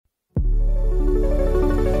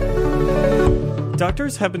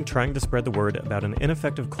Doctors have been trying to spread the word about an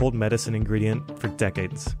ineffective cold medicine ingredient for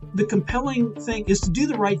decades. The compelling thing is to do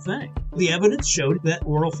the right thing. The evidence showed that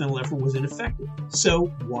oral phenylephrine was ineffective. So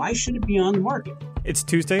why should it be on the market? It's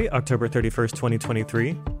Tuesday, October 31st,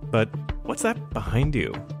 2023. But what's that behind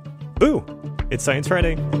you? Boo! It's Science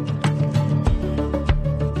Friday.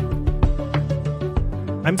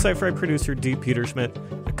 I'm Sci-Fi producer Dee Peterschmidt.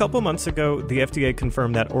 A couple months ago, the FDA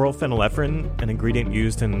confirmed that oral phenylephrine, an ingredient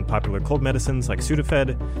used in popular cold medicines like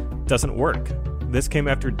Sudafed, doesn't work. This came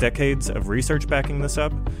after decades of research backing this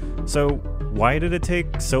up. So why did it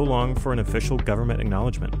take so long for an official government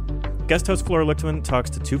acknowledgement? Guest host Flora Lichtman talks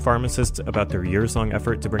to two pharmacists about their years-long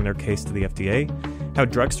effort to bring their case to the FDA, how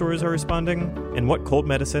drugstores are responding, and what cold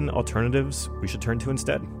medicine alternatives we should turn to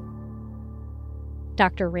instead.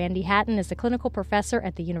 Dr. Randy Hatton is a clinical professor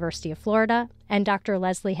at the University of Florida, and Dr.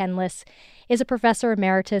 Leslie Henless is a professor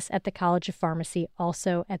emeritus at the College of Pharmacy,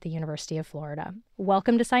 also at the University of Florida.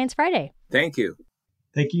 Welcome to Science Friday. Thank you.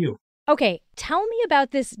 Thank you. Okay, tell me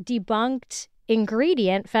about this debunked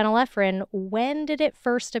ingredient, phenylephrine. When did it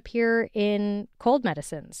first appear in cold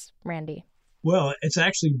medicines, Randy? Well, it's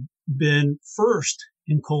actually been first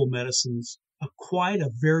in cold medicines quite a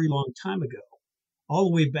very long time ago, all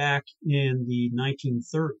the way back in the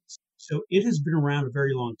 1930s. So it has been around a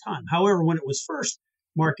very long time. However, when it was first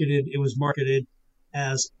marketed, it was marketed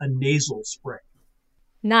as a nasal spray.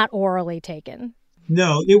 Not orally taken.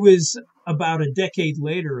 No, it was about a decade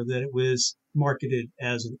later that it was marketed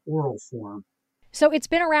as an oral form. So it's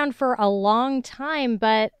been around for a long time,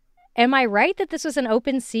 but am I right that this was an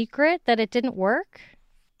open secret, that it didn't work?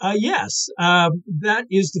 Yes, that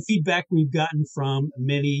is the feedback we've gotten from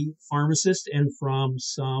many pharmacists and from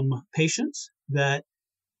some patients, that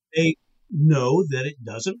they know that it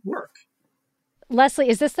doesn't work. Leslie,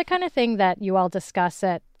 is this the kind of thing that you all discuss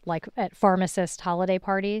at pharmacist holiday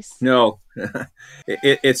parties? No,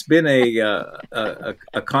 it's been a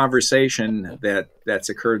conversation that's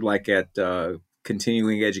occurred like at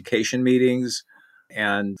continuing education meetings,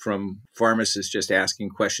 and from pharmacists just asking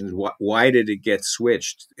questions, why did it get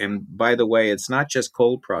switched? And by the way, it's not just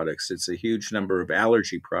cold products, it's a huge number of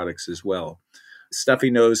allergy products as well. Stuffy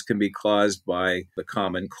nose can be caused by the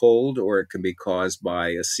common cold, or it can be caused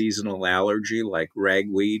by a seasonal allergy like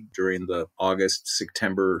ragweed during the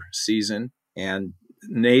August-September season. And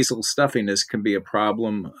nasal stuffiness can be a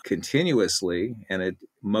problem continuously, and it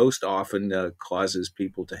most often causes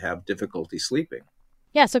people to have difficulty sleeping.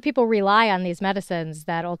 Yeah, so people rely on these medicines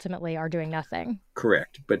that ultimately are doing nothing.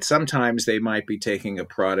 Correct. But sometimes they might be taking a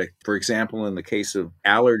product. For example, in the case of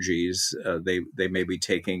allergies, they may be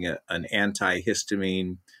taking an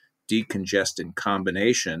antihistamine decongestant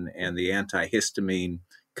combination, and the antihistamine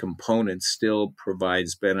component still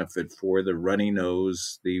provides benefit for the runny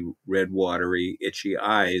nose, the red, watery, itchy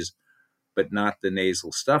eyes, but not the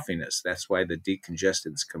nasal stuffiness. That's why the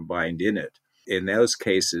decongestant's combined in it. In those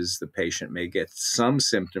cases, the patient may get some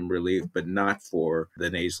symptom relief, but not for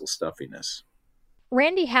the nasal stuffiness.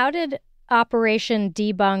 Randy, how did Operation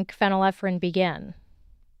Debunk Phenylephrine begin?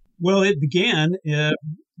 Well, it began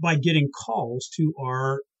by getting calls to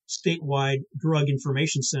our statewide drug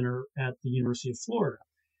information center at the University of Florida.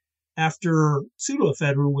 After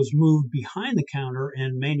pseudoephedrine was moved behind the counter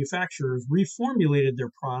and manufacturers reformulated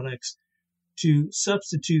their products to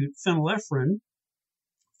substitute phenylephrine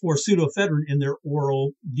for pseudoephedrine in their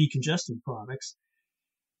oral decongestant products,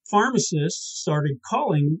 pharmacists started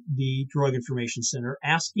calling the Drug Information Center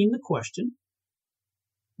asking the question,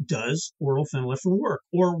 does oral phenylephrine work?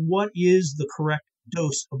 Or what is the correct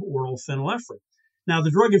dose of oral phenylephrine? Now, the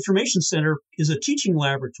Drug Information Center is a teaching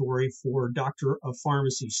laboratory for Doctor of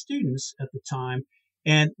Pharmacy students at the time,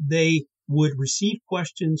 and they would receive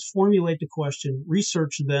questions, formulate the question,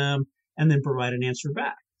 research them, and then provide an answer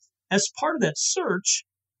back. As part of that search,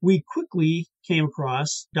 we quickly came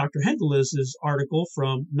across Dr. Hendeliz's article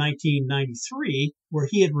from 1993, where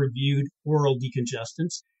he had reviewed oral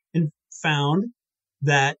decongestants and found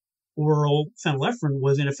that oral phenylephrine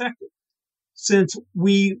was ineffective. Since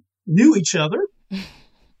we knew each other,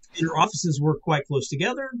 and our offices were quite close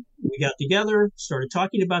together, we got together, started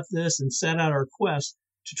talking about this, and set out our quest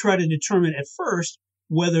to try to determine at first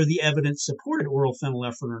whether the evidence supported oral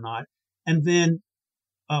phenylephrine or not, and then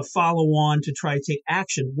follow on to try to take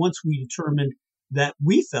action once we determined that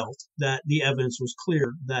we felt that the evidence was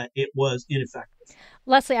clear that it was ineffective.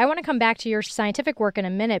 Leslie, I want to come back to your scientific work in a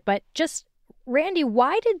minute, but just, Randy,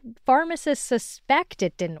 why did pharmacists suspect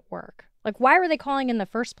it didn't work? Like, why were they calling in the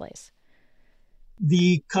first place?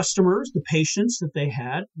 The customers, the patients that they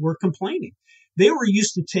had, were complaining. They were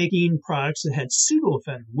used to taking products that had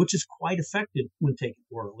pseudoephedrine, which is quite effective when taken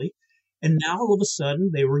orally. And now all of a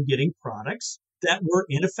sudden they were getting products that were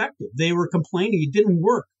ineffective. They were complaining it didn't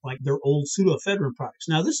work like their old pseudoephedrine products.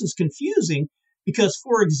 Now, this is confusing because,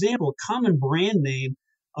 for example, a common brand name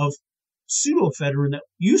of pseudoephedrine that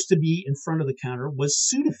used to be in front of the counter was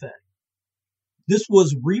Sudafed. This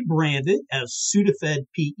was rebranded as Sudafed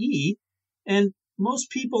PE, and most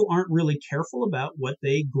people aren't really careful about what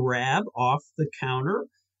they grab off the counter.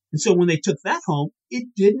 And so when they took that home, it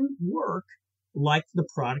didn't work like the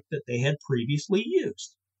product that they had previously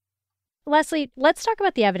used. Leslie, let's talk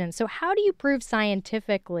about the evidence. So how do you prove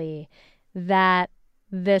scientifically that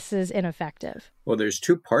this is ineffective? Well, there's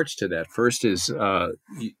two parts to that. First is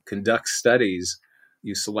you conduct studies.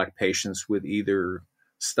 You select patients with either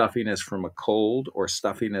stuffiness from a cold or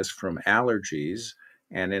stuffiness from allergies,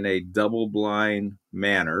 and in a double-blind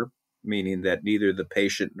manner, meaning that neither the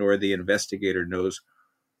patient nor the investigator knows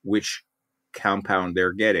which compound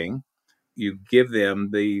they're getting, you give them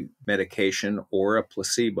the medication or a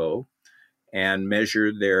placebo and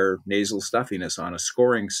measure their nasal stuffiness on a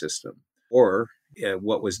scoring system. Or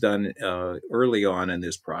what was done early on in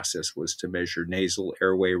this process was to measure nasal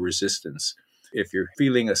airway resistance. If you're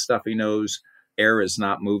feeling a stuffy nose, air is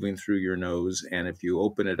not moving through your nose. And if you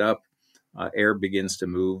open it up, air begins to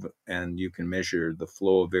move, and you can measure the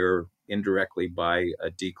flow of air indirectly by a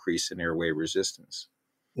decrease in airway resistance.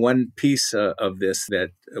 One piece of this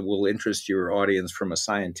that will interest your audience from a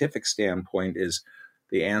scientific standpoint is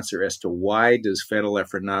the answer as to why does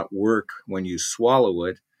phenylephrine not work when you swallow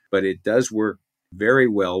it, but it does work very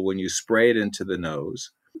well when you spray it into the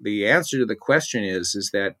nose. The answer to the question is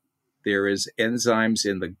that there is enzymes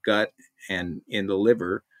in the gut and in the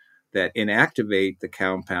liver that inactivate the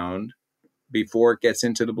compound before it gets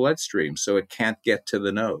into the bloodstream, so it can't get to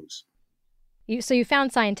the nose. So you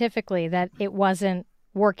found scientifically that it wasn't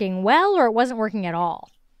working well, or it wasn't working at all?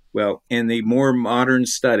 Well, in the more modern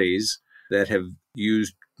studies that have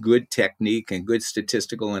used good technique and good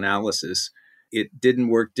statistical analysis, it didn't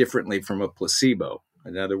work differently from a placebo.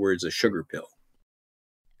 In other words, a sugar pill.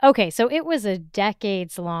 Okay, so it was a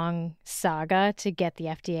decades-long saga to get the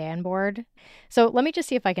FDA on board. So let me just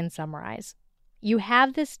see if I can summarize. You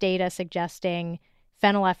have this data suggesting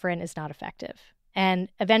phenylephrine is not effective, and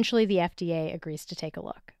eventually the FDA agrees to take a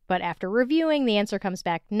look. But after reviewing, the answer comes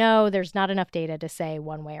back, no, there's not enough data to say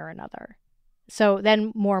one way or another. So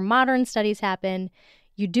then more modern studies happen.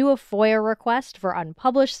 You do a FOIA request for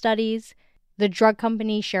unpublished studies. The drug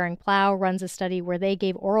company Schering-Plough runs a study where they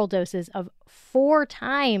gave oral doses of 4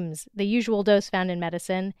 times the usual dose found in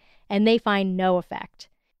medicine, and they find no effect.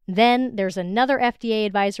 Then there's another FDA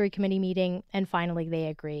advisory committee meeting, and finally they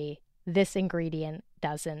agree this ingredient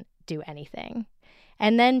doesn't do anything.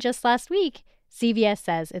 And then just last week, CVS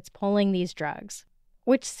says it's pulling these drugs,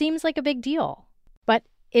 which seems like a big deal. But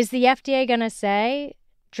is the FDA going to say,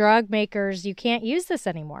 drug makers, you can't use this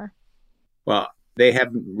anymore? Well, they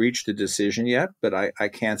haven't reached a decision yet, but I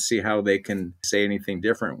can't see how they can say anything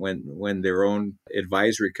different when their own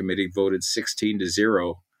advisory committee voted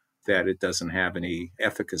 16-0 that it doesn't have any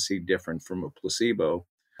efficacy different from a placebo.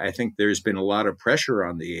 I think there's been a lot of pressure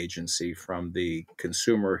on the agency from the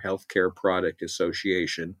Consumer Healthcare Product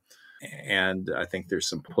Association, and I think there's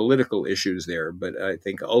some political issues there, but I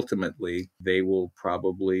think ultimately they will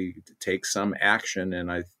probably take some action,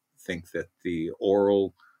 and I think that the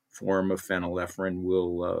oral form of phenylephrine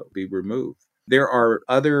will be removed. There are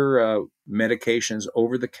other medications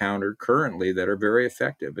over the counter currently that are very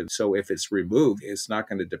effective. And so if it's removed, it's not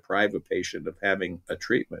going to deprive a patient of having a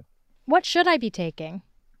treatment. What should I be taking?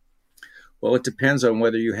 Well, it depends on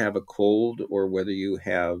whether you have a cold or whether you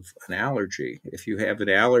have an allergy. If you have an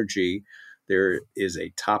allergy, there is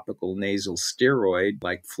a topical nasal steroid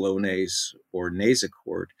like Flonase or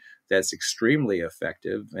Nasacort that's extremely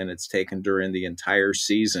effective, and it's taken during the entire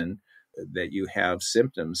season that you have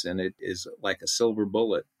symptoms, and it is like a silver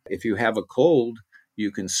bullet. If you have a cold,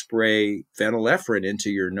 you can spray phenylephrine into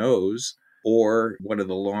your nose, or one of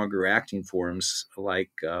the longer acting forms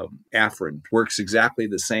like Afrin. Works exactly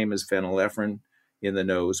the same as phenylephrine in the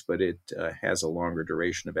nose, but it has a longer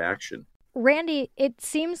duration of action. Randy, it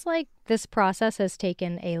seems like this process has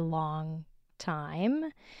taken a long time.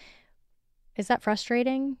 Is that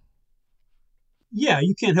frustrating? Yeah,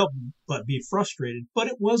 you can't help but be frustrated, but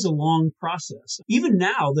it was a long process. Even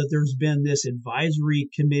now that there's been this advisory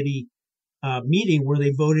committee meeting where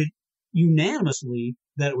they voted unanimously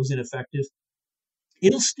that it was ineffective,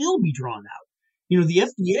 it'll still be drawn out. You know, the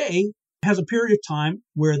FDA has a period of time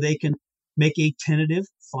where they can make a tentative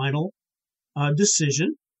final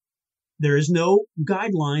decision. There is no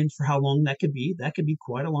guidelines for how long that could be. That could be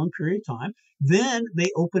quite a long period of time. Then they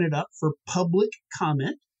open it up for public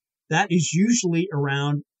comment. That is usually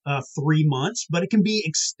around 3 months, but it can be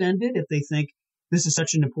extended if they think this is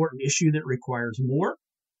such an important issue that requires more.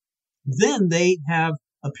 Then they have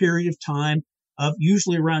a period of time of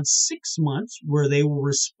usually around 6 months where they will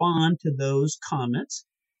respond to those comments.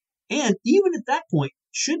 And even at that point,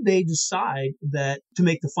 should they decide that to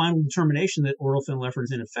make the final determination that oral phenylephrine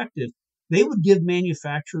is ineffective, they would give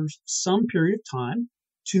manufacturers some period of time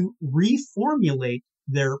to reformulate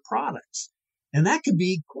their products. And that could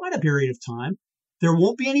be quite a period of time. There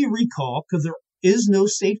won't be any recall because there is no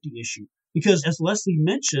safety issue. Because as Leslie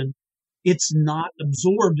mentioned, it's not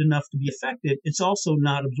absorbed enough to be effective. It's also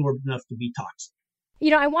not absorbed enough to be toxic.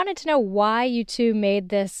 I wanted to know why you two made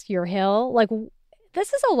this your hill.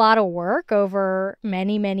 This is a lot of work over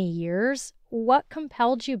many, many years. What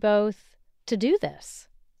compelled you both to do this?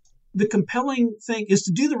 The compelling thing is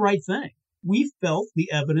to do the right thing. We felt the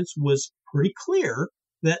evidence was pretty clear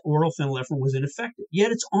that oral phenylephrine was ineffective.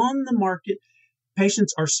 Yet it's on the market.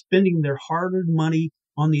 Patients are spending their hard-earned money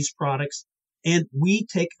on these products. And we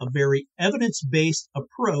take a very evidence-based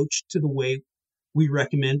approach to the way we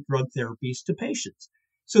recommend drug therapies to patients.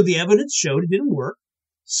 So the evidence showed it didn't work.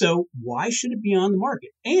 So why should it be on the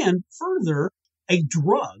market? And further, a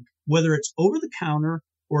drug, whether it's over the counter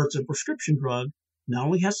or it's a prescription drug, not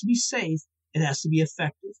only has to be safe, it has to be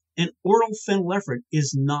effective. And oral phenylephrine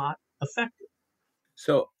is not effective.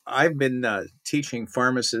 So I've been teaching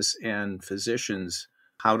pharmacists and physicians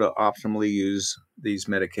how to optimally use these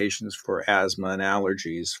medications for asthma and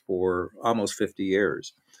allergies for almost 50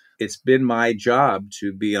 years. It's been my job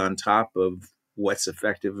to be on top of what's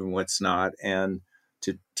effective and what's not, and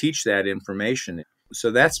to teach that information.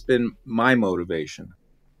 So that's been my motivation.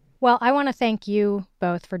 Well, I want to thank you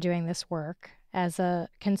both for doing this work. As a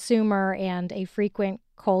consumer and a frequent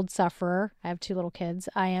cold sufferer, I have 2 little kids,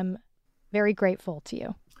 I am very grateful to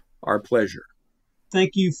you. Our pleasure.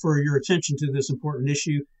 Thank you for your attention to this important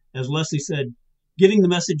issue. As Leslie said, getting the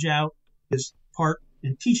message out is part,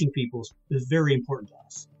 and teaching people is very important to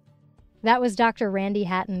us. That was Dr. Randy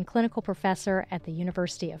Hatton, clinical professor at the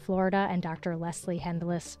University of Florida, and Dr. Leslie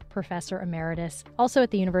Hendlis, professor emeritus, also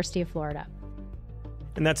at the University of Florida.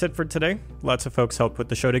 And that's it for today. Lots of folks helped put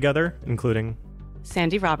the show together, including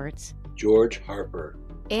Sandy Roberts, George Harper,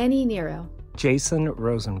 Annie Nero, Jason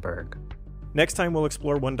Rosenberg. Next time, we'll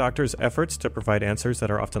explore one doctor's efforts to provide answers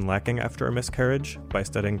that are often lacking after a miscarriage by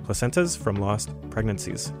studying placentas from lost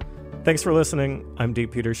pregnancies. Thanks for listening. I'm D.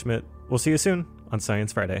 Peter Schmidt. We'll see you soon on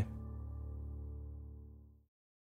Science Friday.